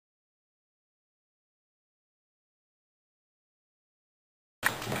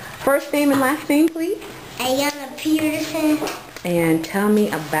First name and last name, please. Ayana Peterson. And tell me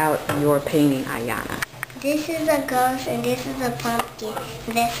about your painting, Ayana. This is a ghost and this is a pumpkin.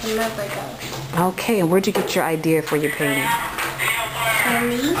 And that's another ghost. Okay, and where'd you get your idea for your painting? From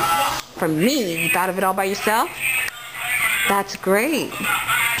me. From me? You thought of it all by yourself? That's great.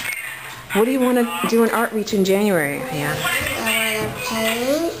 What do you want to do in ArtReach in January, Ayana?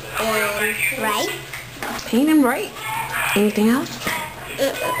 I want to paint and write. Paint and write. Anything else?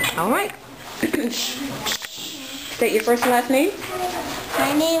 All right. State your first and last name.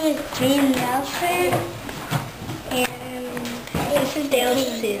 My name is Dream Nelson. And this is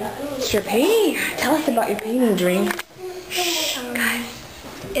Delson. It's your painting. Tell us about your painting, Dream.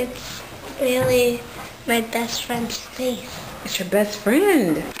 It's really my best friend's face. It's your best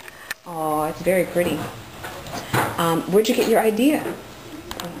friend. Oh, it's very pretty. Where'd you get your idea?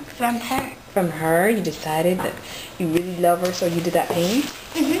 From her. From her? You decided that you really love her, so you did that painting?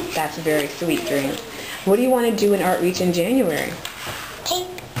 Mm-hmm. That's very sweet, Dream. What do you want to do in ArtReach in January?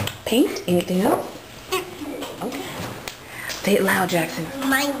 Paint. Paint? Anything else? Okay. Say it loud, Jackson.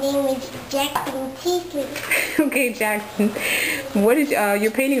 My name is Jackson Teasley. Okay, Jackson. What is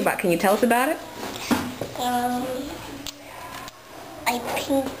your painting about? Can you tell us about it? I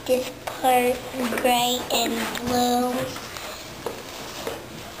paint this part gray and blue.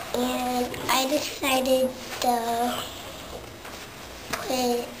 And I decided to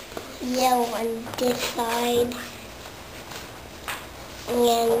put yellow on this side.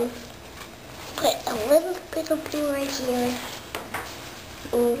 And put a little bit of blue right here.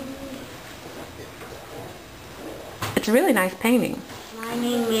 It's a really nice painting. My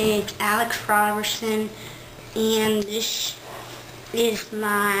name is Alex Robertson, and this is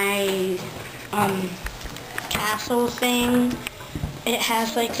my castle thing. It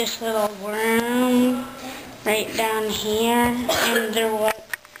has like this little worm right down here,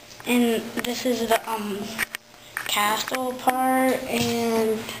 and this is the castle part,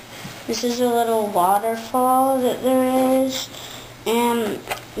 and this is a little waterfall that there is, and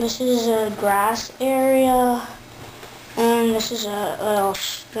this is a grass area, and this is a little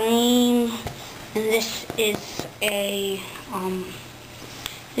stream, and this is a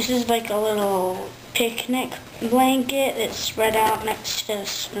this is like a little picnic blanket that's spread out next to the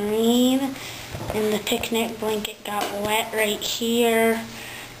stream, and the picnic blanket got wet right here,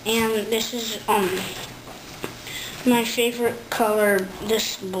 and this is my favorite color.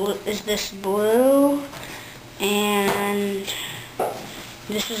 This blue, and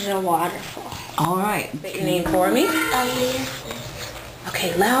this is a waterfall. All right. Say your name for me. Aaliyah.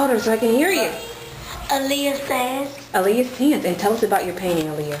 Okay, louder so I can hear you. Aaliyah says. Aaliyah Sands. And tell us about your painting,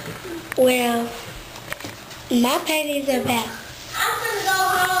 Aaliyah. Well, my painting is about,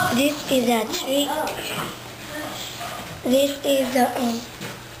 this is a tree. This is the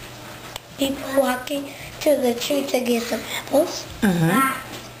people walking to the tree to get some apples.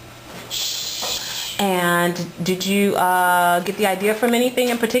 And did you get the idea from anything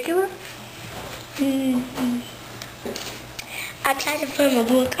in particular? I tried it from a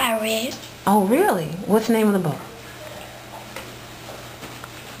book I read. Oh, really? What's the name of the book?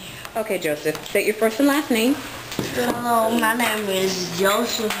 Okay, Joseph. State your first and last name. Hello, my name is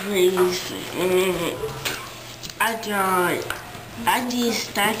Joseph Reese, and I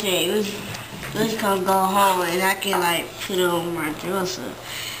just thought we can go home and I can like put it on my dresser.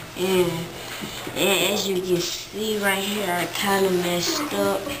 And as you can see right here, I kind of messed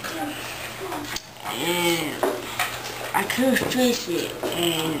up, and I couldn't fix it,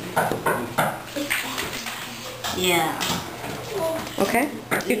 and yeah. Okay.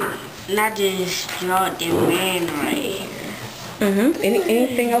 And I just drawed the man right here.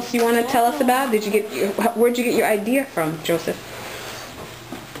 Anything else you want to tell us about? Did you get where'd you get your idea from, Joseph?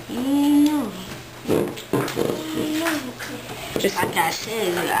 No. Just like I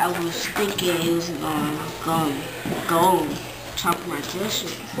said, I was thinking it was gonna go top of my dresser.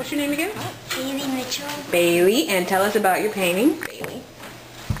 What's your name again? Bailey Mitchell. Bailey. And tell us about your painting. Bailey.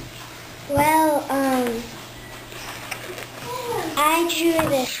 Well, I drew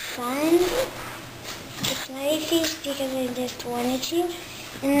the sun, the smiley face, because I just wanted to.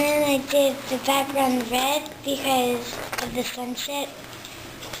 And then I did the background red because of the sunset.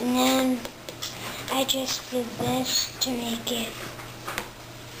 And then I just did this to make it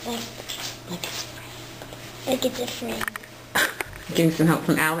like it's a frame. Getting some help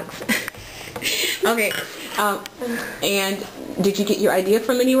from Alex. Okay. And did you get your idea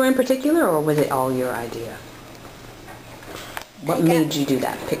from anywhere in particular, or was it all your idea? What made you do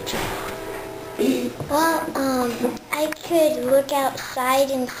that picture? Well, I I could look outside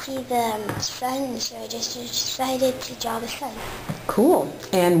and see the sun, so I just decided to draw the sun. Cool.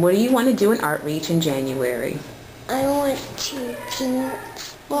 And what do you want to do in ArtReach in January? I want to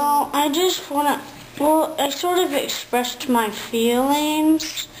paint. Well, I just want to, I sort of expressed my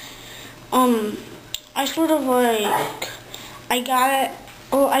feelings. I sort of like, I got it,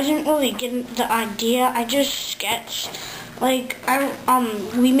 well, I didn't really get the idea, I just sketched. Like,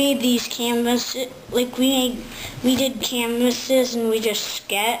 we made these canvases, like we did canvases and we just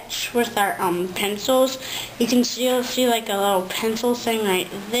sketched with our pencils. You can still see like a little pencil thing right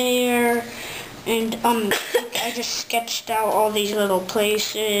there. And I just sketched out all these little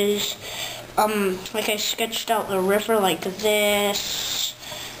places. Like I sketched out the river like this.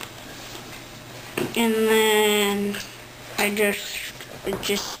 And then it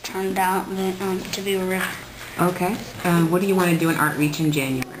just turned out to be a river. Okay. What do you want to do in ArtReach in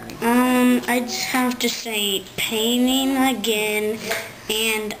January? I just have to say painting again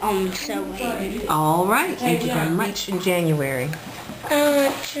and sewing. All right. Thank you very much. In January. I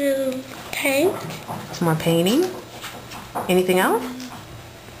want to paint. Some more painting. Anything else?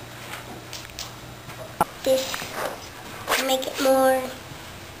 This to make it more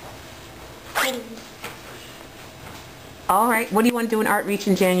pretty. All right. What do you want to do in ArtReach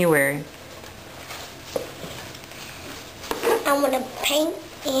in January? I want to paint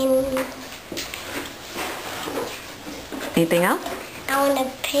and... Anything else? I want to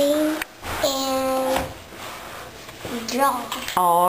paint and draw. All